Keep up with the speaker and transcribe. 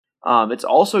It's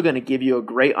also going to give you a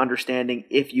great understanding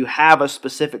if you have a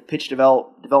specific pitch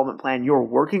development plan you're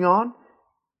working on.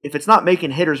 If it's not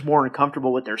making hitters more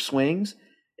uncomfortable with their swings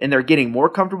and they're getting more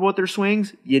comfortable with their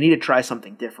swings, you need to try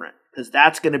something different, because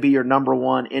that's going to be your number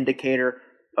one indicator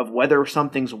of whether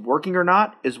something's working or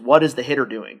not, is what is the hitter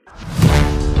doing.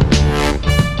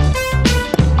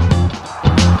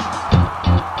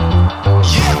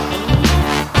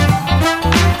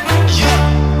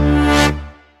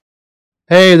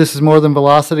 Hey, this is More Than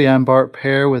Velocity. I'm Bart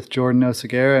Pear with Jordan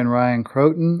Oseguera and Ryan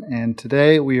Croton, and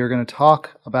today we are going to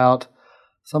talk about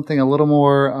something a little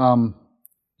more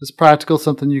just practical,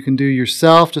 something you can do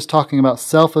yourself, just talking about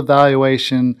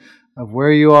self-evaluation of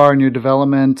where you are in your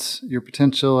development, your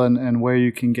potential, and where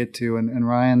you can get to. And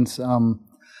Ryan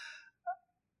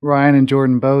and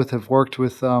Jordan both have worked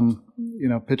with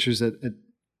pitchers at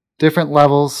different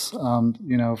levels,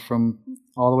 from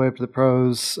all the way up to the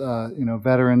pros,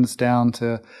 veterans down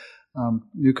to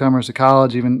newcomers to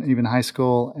college, even high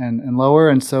school and lower.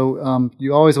 And so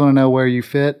you always want to know where you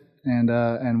fit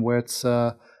and what's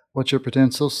your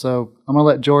potential. So I'm going to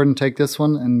let Jordan take this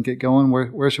one and get going.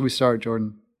 Where should we start,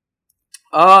 Jordan?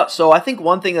 So I think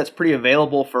one thing that's pretty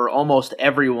available for almost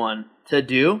everyone to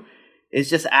do is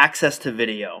just access to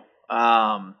video.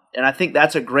 And I think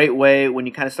that's a great way when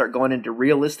you kind of start going into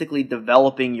realistically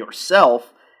developing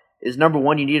yourself is, number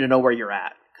one, you need to know where you're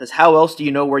at. Because how else do you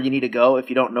know where you need to go if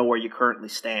you don't know where you currently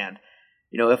stand?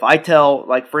 If I tell,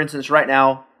 like, for instance, right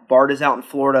now, Bart is out in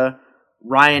Florida,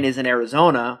 Ryan is in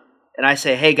Arizona, and I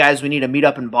say, hey, guys, we need to meet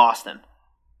up in Boston.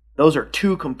 Those are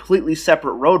two completely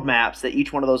separate roadmaps that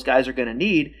each one of those guys are going to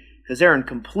need, because they're in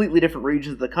completely different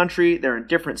regions of the country. They're in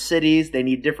different cities. They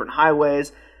need different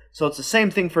highways. So it's the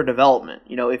same thing for development.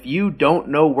 If you don't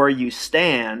know where you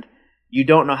stand, you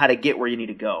don't know how to get where you need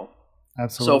to go.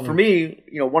 Absolutely. So for me,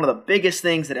 one of the biggest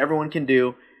things that everyone can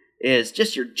do is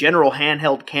just your general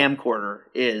handheld camcorder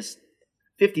is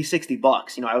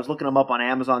 $50-$60. I was looking them up on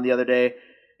Amazon the other day.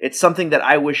 It's something that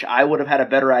I wish I would have had a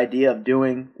better idea of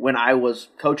doing when I was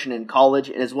coaching in college,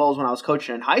 and as well as when I was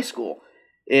coaching in high school,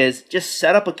 is just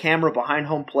set up a camera behind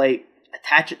home plate,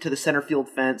 attach it to the center field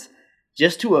fence,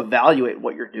 just to evaluate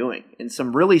what you're doing. And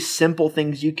some really simple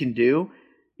things you can do.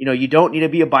 You don't need to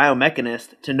be a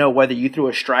biomechanist to know whether you threw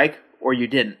a strike or you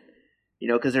didn't.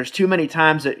 Because there's too many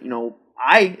times that,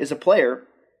 I, as a player,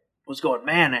 was going,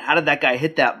 man, how did that guy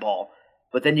hit that ball?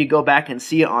 But then you go back and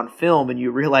see it on film and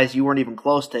you realize you weren't even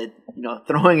close to,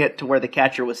 throwing it to where the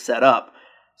catcher was set up.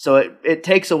 So it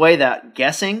takes away that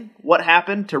guessing what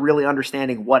happened to really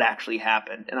understanding what actually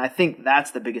happened. And I think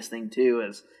that's the biggest thing too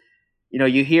is,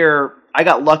 you hear, I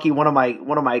got lucky. One of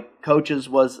my coaches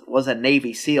was a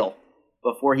Navy SEAL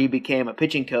before he became a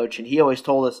pitching coach, and he always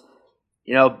told us,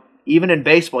 even in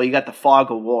baseball, you got the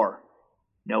fog of war.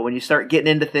 When you start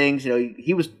getting into things,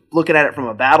 he was looking at it from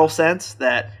a battle sense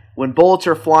that when bullets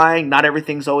are flying, not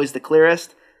everything's always the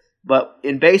clearest. But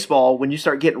in baseball, when you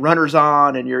start getting runners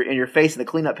on and you're facing the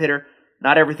cleanup hitter,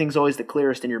 not everything's always the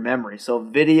clearest in your memory. So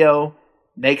video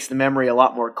makes the memory a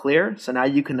lot more clear. So now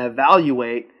you can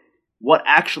evaluate what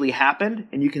actually happened,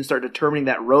 and you can start determining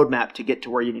that roadmap to get to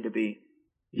where you need to be.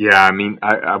 Yeah,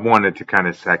 I wanted to kind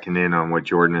of second in on what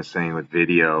Jordan is saying with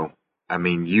video.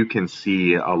 You can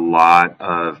see a lot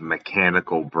of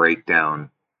mechanical breakdown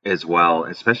as well,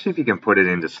 especially if you can put it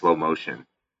into slow motion.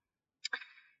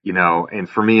 And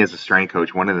for me as a strength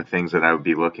coach, one of the things that I would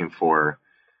be looking for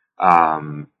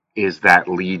is that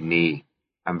lead knee.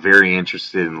 I'm very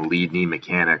interested in lead knee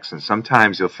mechanics, and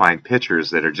sometimes you'll find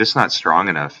pitchers that are just not strong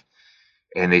enough,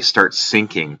 and they start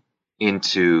sinking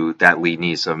into that lead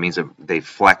knee. So it means that they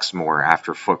flex more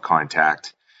after foot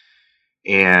contact.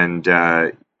 And,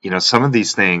 some of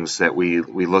these things that we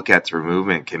look at through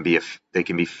movement can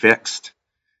be fixed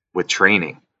with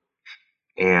training.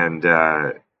 And,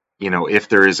 if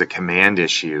there is a command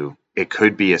issue, it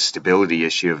could be a stability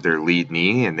issue of their lead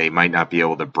knee, and they might not be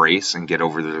able to brace and get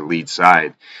over their lead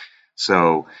side.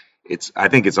 So I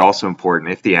think it's also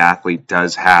important if the athlete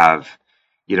does have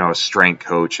a strength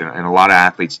coach, and a lot of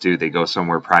athletes do, they go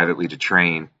somewhere privately to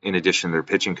train in addition to their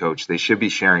pitching coach, they should be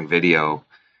sharing video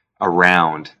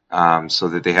around so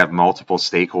that they have multiple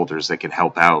stakeholders that can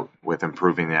help out with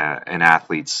improving an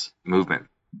athlete's movement.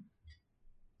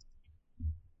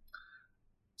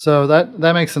 So that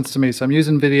makes sense to me. So I'm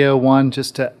using video, one,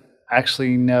 just to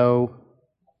actually know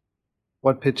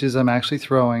what pitches I'm actually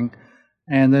throwing,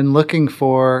 and then looking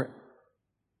for,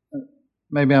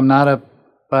 maybe I'm not a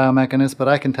biomechanist, but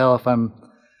I can tell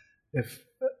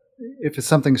if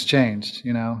something's changed.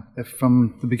 If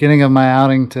from the beginning of my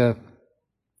outing to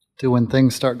when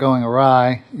things start going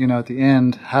awry, at the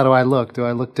end, how do I look? Do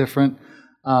I look different?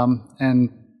 And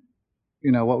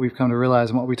what we've come to realize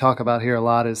and what we talk about here a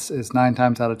lot is 9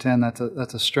 times out of 10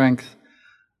 that's a strength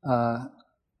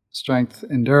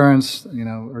endurance,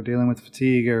 or dealing with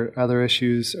fatigue or other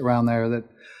issues around there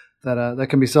that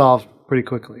can be solved pretty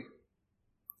quickly.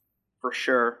 For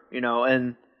sure,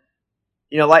 and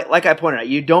like I pointed out,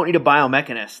 you don't need a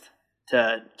biomechanist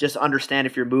to just understand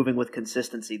if you're moving with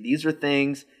consistency. These are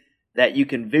things that you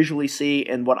can visually see,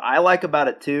 and what I like about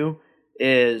it too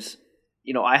is,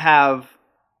 I have,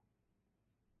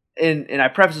 and I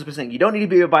preface this by saying you don't need to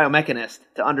be a biomechanist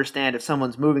to understand if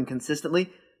someone's moving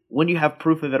consistently when you have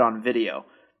proof of it on video.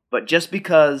 But just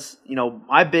because,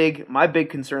 my big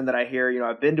concern that I hear,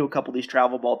 I've been to a couple of these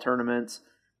travel ball tournaments,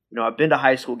 I've been to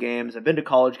high school games, I've been to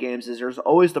college games, is there's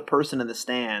always the person in the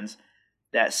stands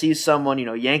that sees someone,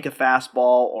 yank a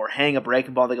fastball or hang a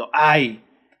breaking ball. They go, "Aye,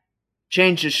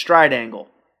 changed his stride angle."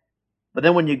 But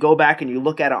then when you go back and you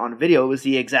look at it on video, it was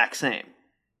the exact same.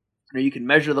 You can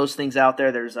measure those things out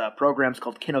there. There's programs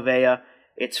called Kinovea.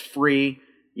 It's free.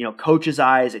 Coach's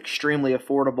Eye is extremely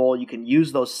affordable. You can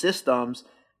use those systems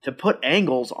to put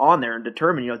angles on there and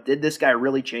determine, did this guy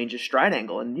really change his stride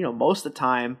angle? And, most of the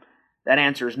time, that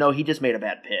answer is no, he just made a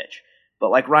bad pitch.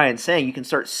 But like Ryan's saying, you can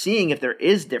start seeing if there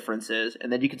is differences,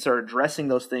 and then you can start addressing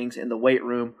those things in the weight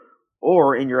room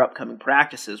or in your upcoming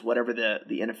practices, whatever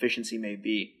the inefficiency may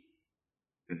be.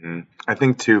 Mm-hmm. I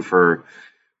think, too, for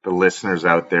the listeners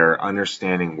out there,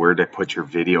 understanding where to put your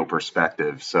video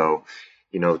perspective. So,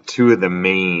 two of the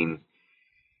main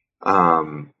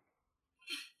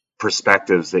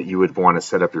perspectives that you would want to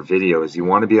set up your video is you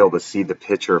want to be able to see the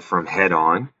pitcher from head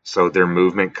on, so their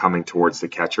movement coming towards the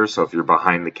catcher. So if you're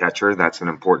behind the catcher, that's an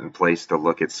important place to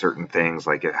look at certain things,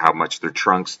 like at how much their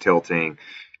trunk's tilting,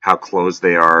 how close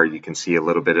they are. You can see a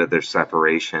little bit of their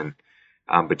separation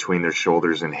between their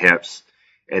shoulders and hips.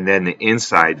 And then the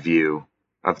inside view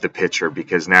of the pitcher,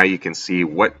 because now you can see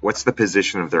what's the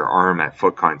position of their arm at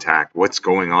foot contact, what's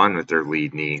going on with their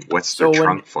lead knee, what's their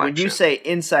trunk flexion. When you say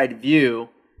inside view,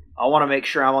 I want to make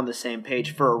sure I'm on the same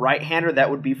page. For a right-hander, that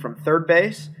would be from third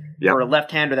base. Yep. For a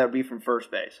left-hander, that would be from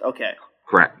first base. Okay.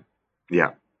 Correct.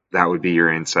 Yeah, that would be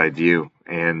your inside view.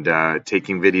 And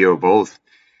taking video of both,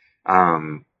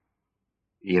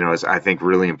 is, I think,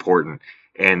 really important.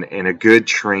 And a good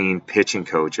trained pitching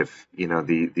coach, if,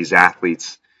 these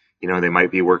athletes, they might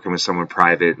be working with someone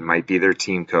private, might be their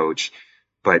team coach,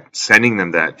 but sending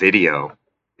them that video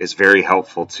is very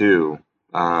helpful, too,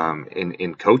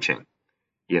 in coaching.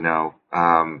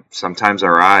 Sometimes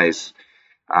our eyes,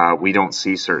 we don't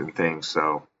see certain things.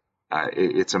 So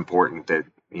it's important that,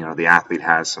 the athlete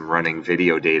has some running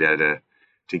video data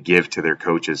to give to their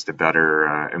coaches to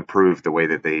better improve the way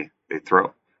that they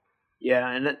throw. Yeah.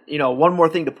 And, one more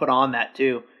thing to put on that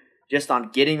too, just on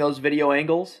getting those video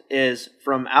angles, is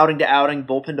from outing to outing,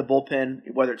 bullpen to bullpen,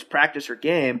 whether it's practice or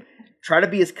game, try to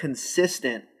be as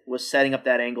consistent with setting up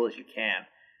that angle as you can.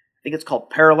 I think it's called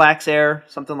parallax air,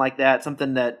 something like that,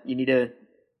 something that you need to,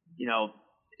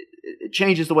 it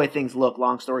changes the way things look,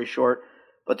 long story short.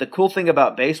 But the cool thing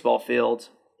about baseball fields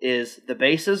is the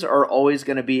bases are always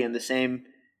going to be in the same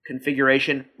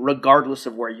configuration regardless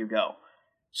of where you go.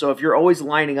 So if you're always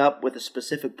lining up with a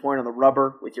specific point on the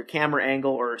rubber with your camera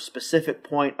angle, or a specific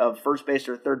point of first base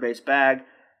or third base bag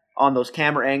on those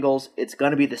camera angles, it's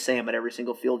going to be the same at every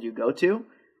single field you go to,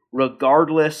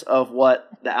 regardless of what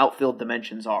the outfield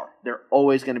dimensions are. They're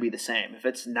always going to be the same. If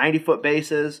it's 90-foot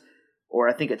bases, or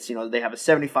I think it's, they have a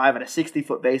 75 and a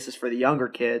 60-foot bases for the younger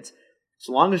kids,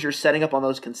 so long as you're setting up on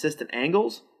those consistent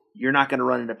angles, you're not going to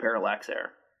run into parallax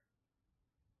air.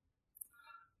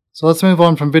 So let's move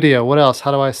on from video. What else?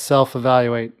 How do I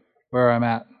self-evaluate where I'm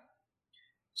at?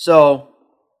 So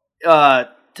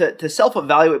to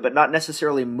self-evaluate, but not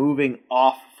necessarily moving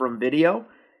off from video,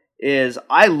 is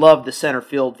I love the center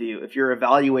field view if you're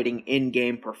evaluating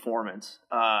in-game performance,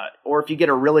 or if you get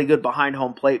a really good behind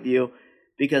home plate view,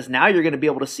 because now you're going to be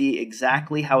able to see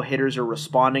exactly how hitters are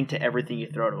responding to everything you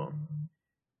throw to them.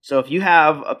 So if you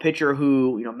have a pitcher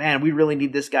who, we really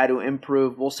need this guy to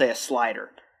improve, we'll say a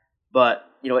slider, but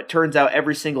it turns out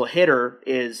every single hitter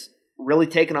is really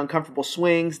taking uncomfortable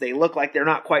swings. They look like they're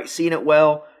not quite seeing it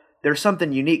well. There's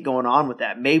something unique going on with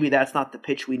that. Maybe that's not the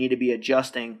pitch we need to be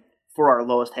adjusting for our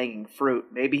lowest hanging fruit.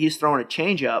 Maybe he's throwing a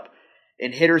changeup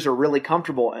and hitters are really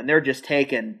comfortable and they're just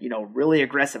taking, really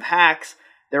aggressive hacks.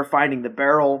 They're finding the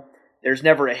barrel. There's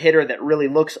never a hitter that really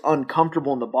looks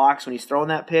uncomfortable in the box when he's throwing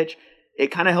that pitch.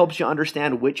 It kind of helps you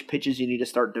understand which pitches you need to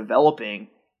start developing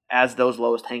as those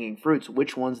lowest hanging fruits,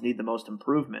 which ones need the most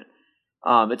improvement.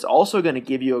 It's also going to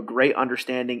give you a great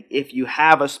understanding if you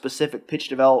have a specific pitch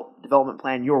development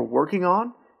plan you're working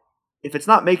on. If it's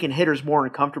not making hitters more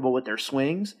uncomfortable with their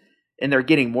swings, and they're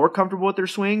getting more comfortable with their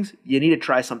swings, you need to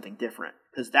try something different,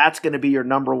 because that's going to be your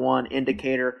number one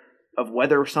indicator of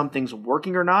whether something's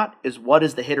working or not, is what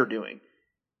is the hitter doing.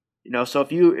 So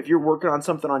if you're working on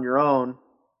something on your own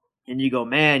and you go,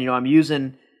 man, I'm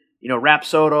using,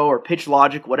 Rapsodo or Pitch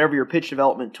Logic, whatever your pitch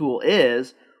development tool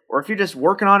is, or if you're just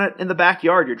working on it in the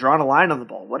backyard, you're drawing a line on the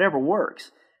ball, whatever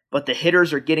works. But the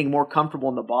hitters are getting more comfortable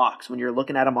in the box when you're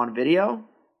looking at them on video,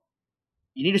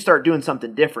 you need to start doing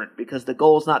something different, because the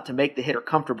goal is not to make the hitter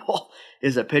comfortable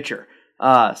as a pitcher.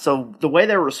 So the way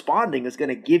they're responding is going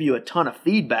to give you a ton of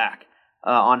feedback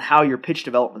on how your pitch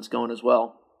development's going as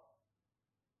well.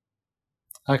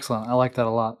 Excellent. I like that a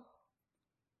lot.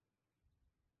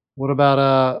 What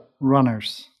about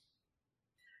runners?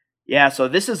 Yeah, so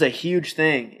this is a huge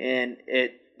thing, and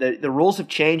the rules have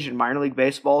changed in minor league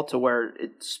baseball to where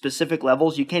at specific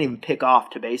levels you can't even pick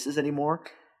off to bases anymore.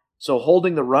 So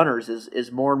holding the runners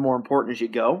is more and more important as you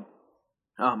go.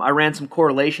 I ran some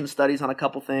correlation studies on a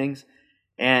couple things,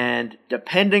 and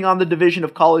depending on the division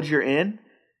of college you're in,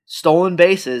 stolen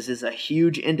bases is a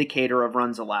huge indicator of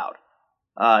runs allowed.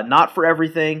 Not for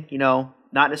everything,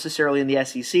 not necessarily in the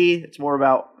SEC. It's more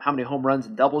about how many home runs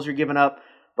and doubles you're giving up.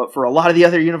 But for a lot of the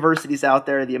other universities out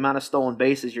there, the amount of stolen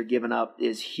bases you're giving up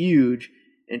is huge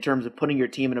in terms of putting your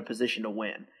team in a position to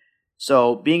win.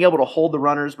 So being able to hold the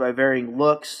runners by varying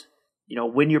looks,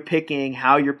 when you're picking,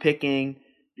 how you're picking,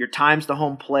 your times to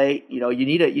home plate, you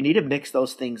need to mix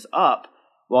those things up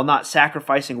while not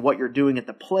sacrificing what you're doing at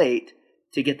the plate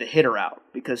to get the hitter out,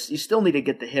 because you still need to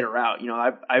get the hitter out.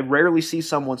 I rarely see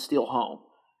someone steal home.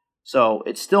 So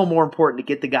it's still more important to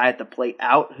get the guy at the plate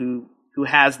out who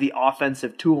has the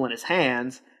offensive tool in his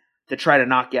hands to try to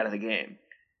knock you out of the game.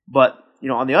 But,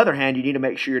 on the other hand, you need to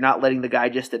make sure you're not letting the guy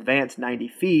just advance 90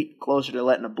 feet closer to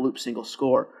letting a bloop single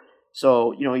score.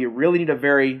 So, you really need to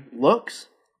vary looks,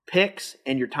 picks,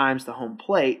 and your times to home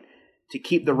plate to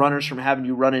keep the runners from having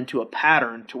you run into a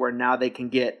pattern to where now they can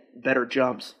get better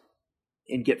jumps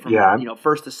and get from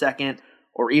first to second,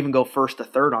 or even go first to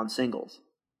third on singles.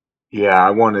 Yeah, I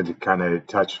wanted to kind of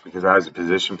touch, because I was a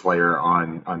position player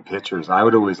on pitchers. I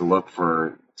would always look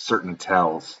for certain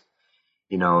tells,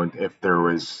 if there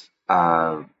was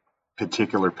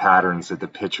particular patterns that the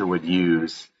pitcher would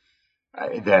use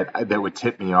that would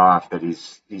tip me off that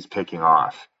he's picking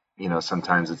off.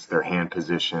 Sometimes it's their hand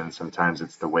position, sometimes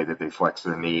it's the way that they flex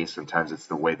their knees, sometimes it's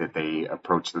the way that they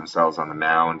approach themselves on the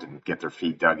mound and get their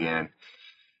feet dug in.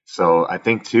 So I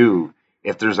think too,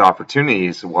 if there's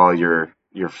opportunities while you're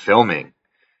filming,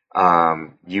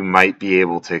 you might be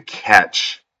able to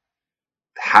catch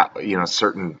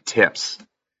certain tips,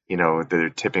 that are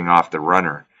tipping off the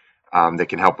runner, that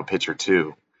can help a pitcher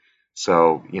too.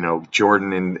 So,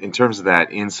 Jordan, in terms of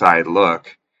that inside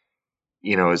look,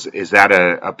 is that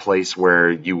a place where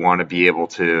you want to be able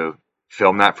to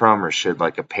film that from, or should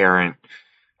like a parent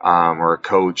or a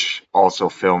coach also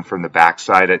film from the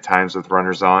backside at times with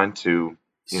runners on to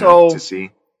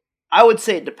see? I would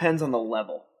say it depends on the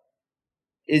level.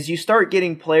 As you start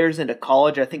getting players into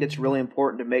college, I think it's really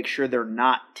important to make sure they're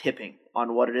not tipping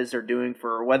on what it is they're doing,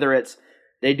 for whether it's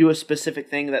they do a specific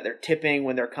thing that they're tipping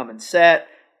when they're coming set,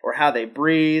 or how they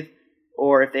breathe,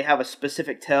 or if they have a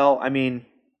specific tell. I mean,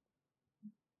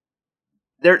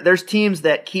 there's teams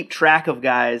that keep track of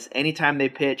guys anytime they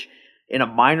pitch in a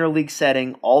minor league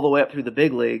setting all the way up through the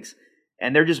big leagues,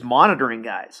 and they're just monitoring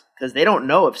guys because they don't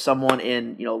know if someone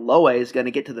in low A is going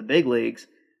to get to the big leagues.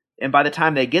 And by the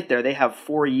time they get there, they have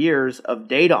 4 years of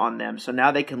data on them. So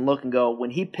now they can look and go, when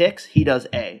he picks, he does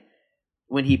A.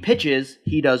 When he pitches,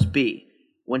 he does B.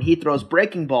 When he throws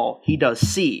breaking ball, he does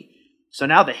C. So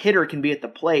now the hitter can be at the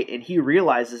plate and he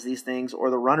realizes these things, or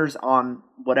the runner's on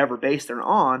whatever base they're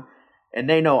on, and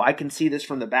they know, I can see this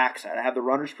from the backside. I have the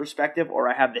runner's perspective, or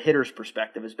I have the hitter's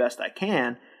perspective as best I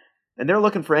can. And they're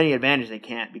looking for any advantage they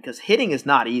can, because hitting is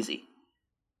not easy.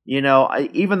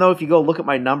 Even though if you go look at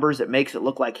my numbers, it makes it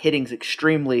look like hitting's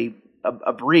extremely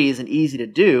a breeze and easy to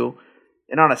do.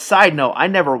 And on a side note, I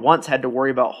never once had to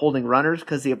worry about holding runners,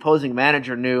 because the opposing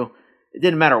manager knew it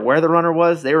didn't matter where the runner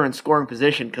was; they were in scoring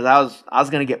position, because I was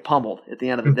going to get pummeled at the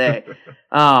end of the day.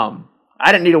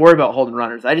 I didn't need to worry about holding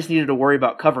runners; I just needed to worry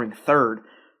about covering third.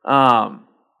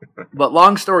 But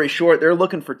long story short, they're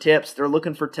looking for tips, they're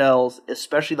looking for tells,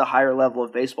 especially the higher level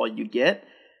of baseball you get.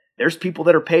 There's people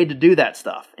that are paid to do that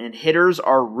stuff, and hitters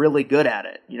are really good at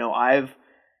it. I've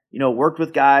worked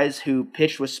with guys who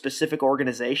pitched with specific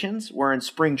organizations where in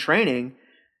spring training,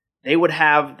 they would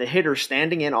have the hitter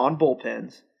standing in on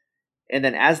bullpens, and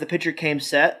then as the pitcher came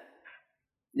set,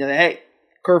 hey,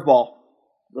 curveball.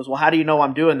 He goes, well, how do you know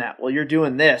I'm doing that? Well, you're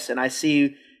doing this, and I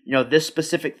see, this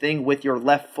specific thing with your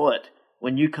left foot.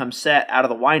 when you come set out of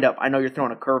the windup, I know you're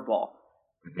throwing a curveball.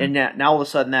 Mm-hmm. And now all of a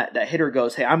sudden that hitter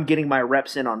goes, hey, I'm getting my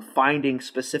reps in on finding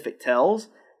specific tells,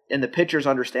 and the pitcher's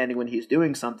understanding when he's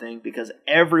doing something because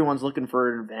everyone's looking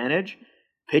for an advantage.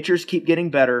 Pitchers keep getting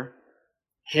better.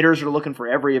 Hitters are looking for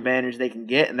every advantage they can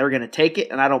get, and they're going to take it,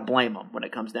 and I don't blame them when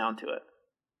it comes down to it.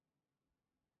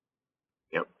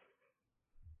 Yep.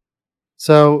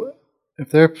 So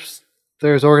if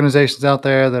there's organizations out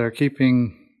there that are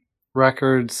keeping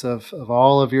records of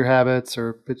all of your habits,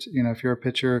 or if you're a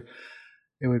pitcher,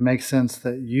 it would make sense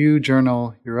that you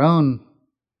journal your own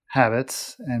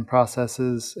habits and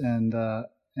processes and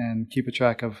keep a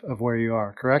track of where you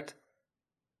are, correct?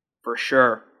 For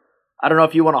sure. I don't know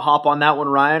if you want to hop on that one,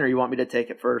 Ryan, or you want me to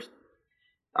take it first.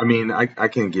 I mean, I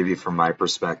can give you from my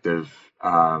perspective.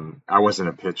 I wasn't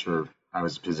a pitcher. I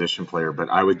was a position player, but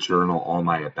I would journal all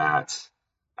my at-bats.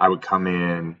 I would come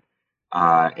in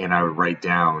and I would write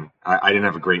down. I didn't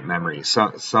have a great memory.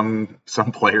 Some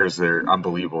players, they're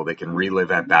unbelievable. They can relive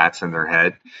at-bats in their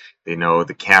head. They know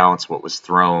the counts, what was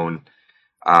thrown.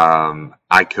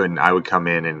 I couldn't. I would come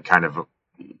in and kind of,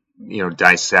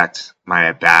 dissect my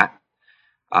at-bat.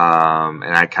 And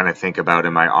I kind of think about,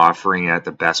 am I offering at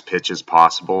the best pitches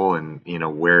possible? And,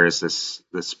 where is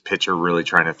this pitcher really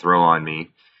trying to throw on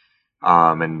me?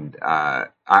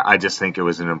 I just think it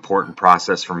was an important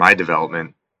process for my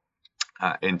development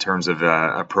in terms of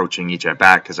approaching each at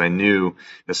bat, because I knew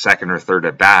the second or third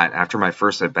at bat, after my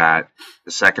first at bat,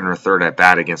 the second or third at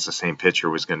bat against the same pitcher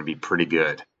was going to be pretty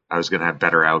good. I was going to have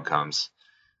better outcomes.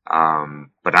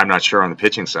 But I'm not sure on the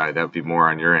pitching side. That would be more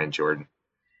on your end, Jordan.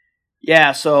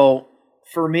 Yeah, so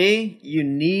for me, you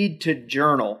need to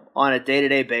journal on a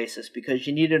day-to-day basis because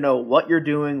you need to know what you're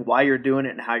doing, why you're doing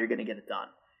it, and how you're going to get it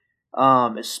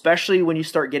done. Especially when you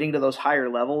start getting to those higher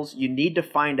levels, you need to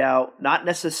find out not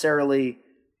necessarily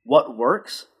what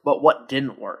works, but what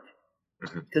didn't work.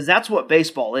 Because that's what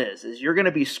baseball is you're going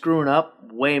to be screwing up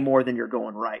way more than you're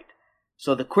going right.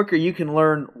 So the quicker you can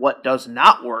learn what does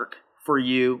not work for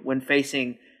you when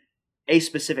facing a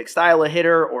specific style of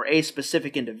hitter or a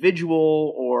specific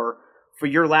individual, or for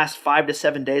your last 5 to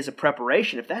 7 days of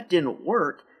preparation, if that didn't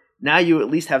work, now you at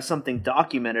least have something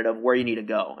documented of where you need to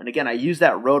go. And again, I use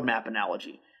that roadmap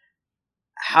analogy.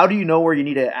 How do you know where you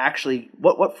need to actually,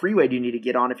 what freeway do you need to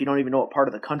get on if you don't even know what part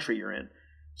of the country you're in?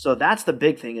 So that's the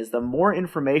big thing, is the more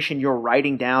information you're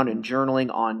writing down and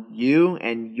journaling on you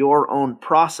and your own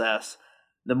process,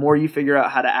 the more you figure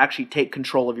out how to actually take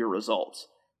control of your results.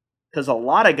 Because a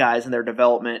lot of guys in their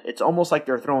development, it's almost like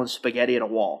they're throwing spaghetti at a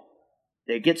wall.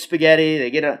 They get spaghetti,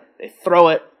 they throw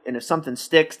it, and if something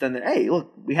sticks, then hey,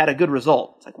 look, we had a good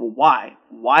result. It's like, well, why?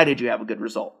 Why did you have a good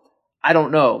result? I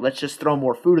don't know. Let's just throw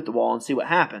more food at the wall and see what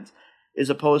happens. As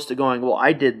opposed to going, well,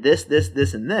 I did this,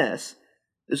 and this.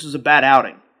 This was a bad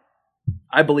outing.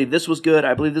 I believe this was good.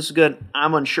 I believe this was good.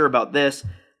 I'm unsure about this.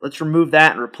 Let's remove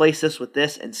that and replace this with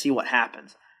this and see what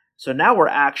happens. So now we're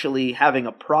actually having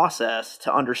a process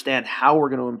to understand how we're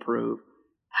going to improve,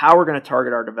 how we're going to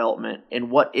target our development, and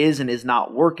what is and is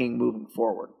not working moving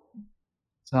forward.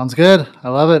 Sounds good. I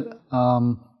love it.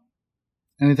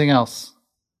 Anything else?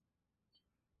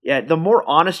 Yeah, the more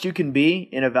honest you can be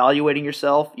in evaluating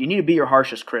yourself, you need to be your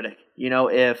harshest critic.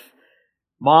 If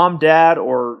mom, dad,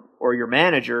 or your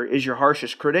manager is your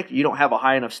harshest critic, you don't have a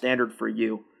high enough standard for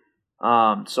you.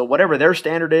 So whatever their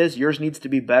standard is, yours needs to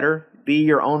be better. Be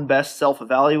your own best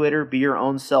self-evaluator. Be your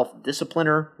own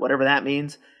self-discipliner, whatever that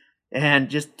means. And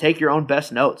just take your own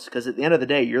best notes, because at the end of the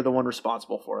day, you're the one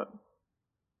responsible for it.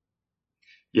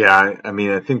 Yeah, I mean,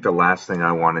 I think the last thing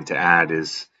I wanted to add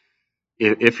is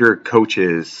if your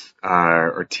coaches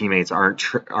or teammates aren't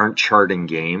charting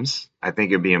games, I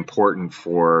think it'd be important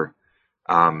for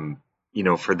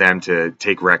for them to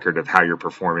take record of how you're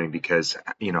performing, because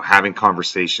having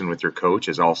conversation with your coach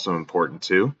is also important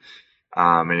too,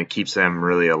 and it keeps them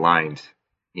really aligned.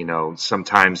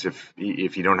 Sometimes if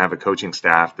you don't have a coaching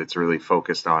staff that's really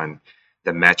focused on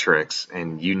the metrics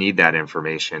and you need that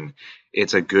information,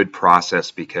 it's a good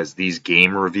process, because these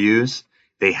game reviews,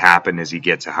 they happen as you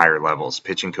get to higher levels.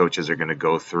 Pitching coaches are going to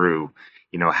go through,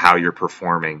 how you're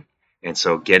performing. And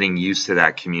so getting used to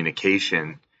that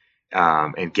communication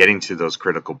and getting to those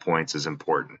critical points is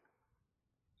important.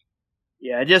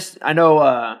 Yeah, I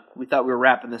know we thought we were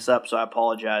wrapping this up, so I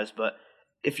apologize. But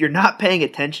if you're not paying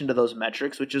attention to those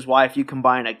metrics, which is why if you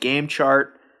combine a game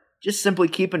chart, just simply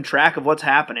keeping track of what's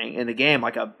happening in the game,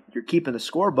 you're keeping the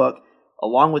scorebook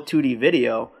along with 2D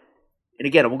video. And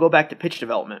again, we'll go back to pitch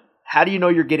development. How do you know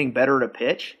you're getting better at a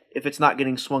pitch if it's not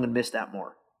getting swung and missed at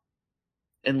more?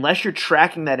 Unless you're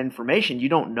tracking that information, you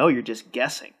don't know, you're just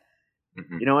guessing.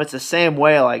 Mm-hmm. It's the same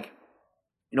way,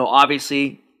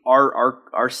 obviously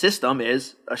our system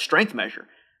is a strength measure.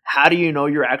 How do you know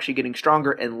you're actually getting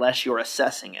stronger unless you're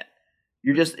assessing it?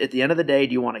 You're just, at the end of the day,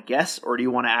 do you want to guess or do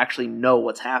you want to actually know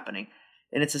what's happening?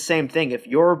 And it's the same thing. If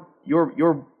your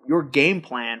game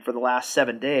plan for the last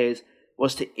 7 days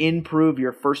was to improve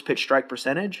your first pitch strike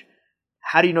percentage,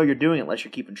 how do you know you're doing it unless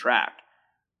you're keeping track?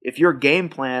 If your game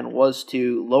plan was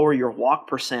to lower your walk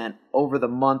percent over the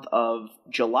month of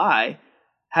July,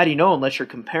 how do you know unless you're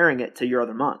comparing it to your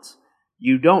other months?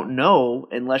 You don't know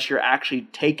unless you're actually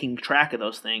taking track of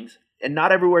those things, and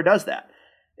not everywhere does that.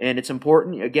 And it's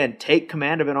important, again, take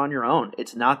command of it on your own.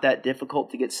 It's not that difficult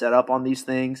to get set up on these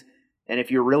things, and if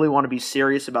you really want to be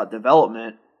serious about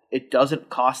development, it doesn't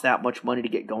cost that much money to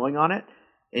get going on it,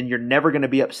 and you're never going to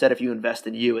be upset if you invest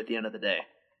in you at the end of the day.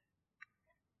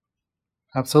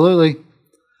 Absolutely.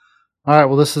 All right,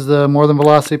 well, this is the More Than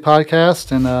Velocity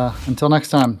podcast, and until next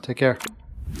time, take care.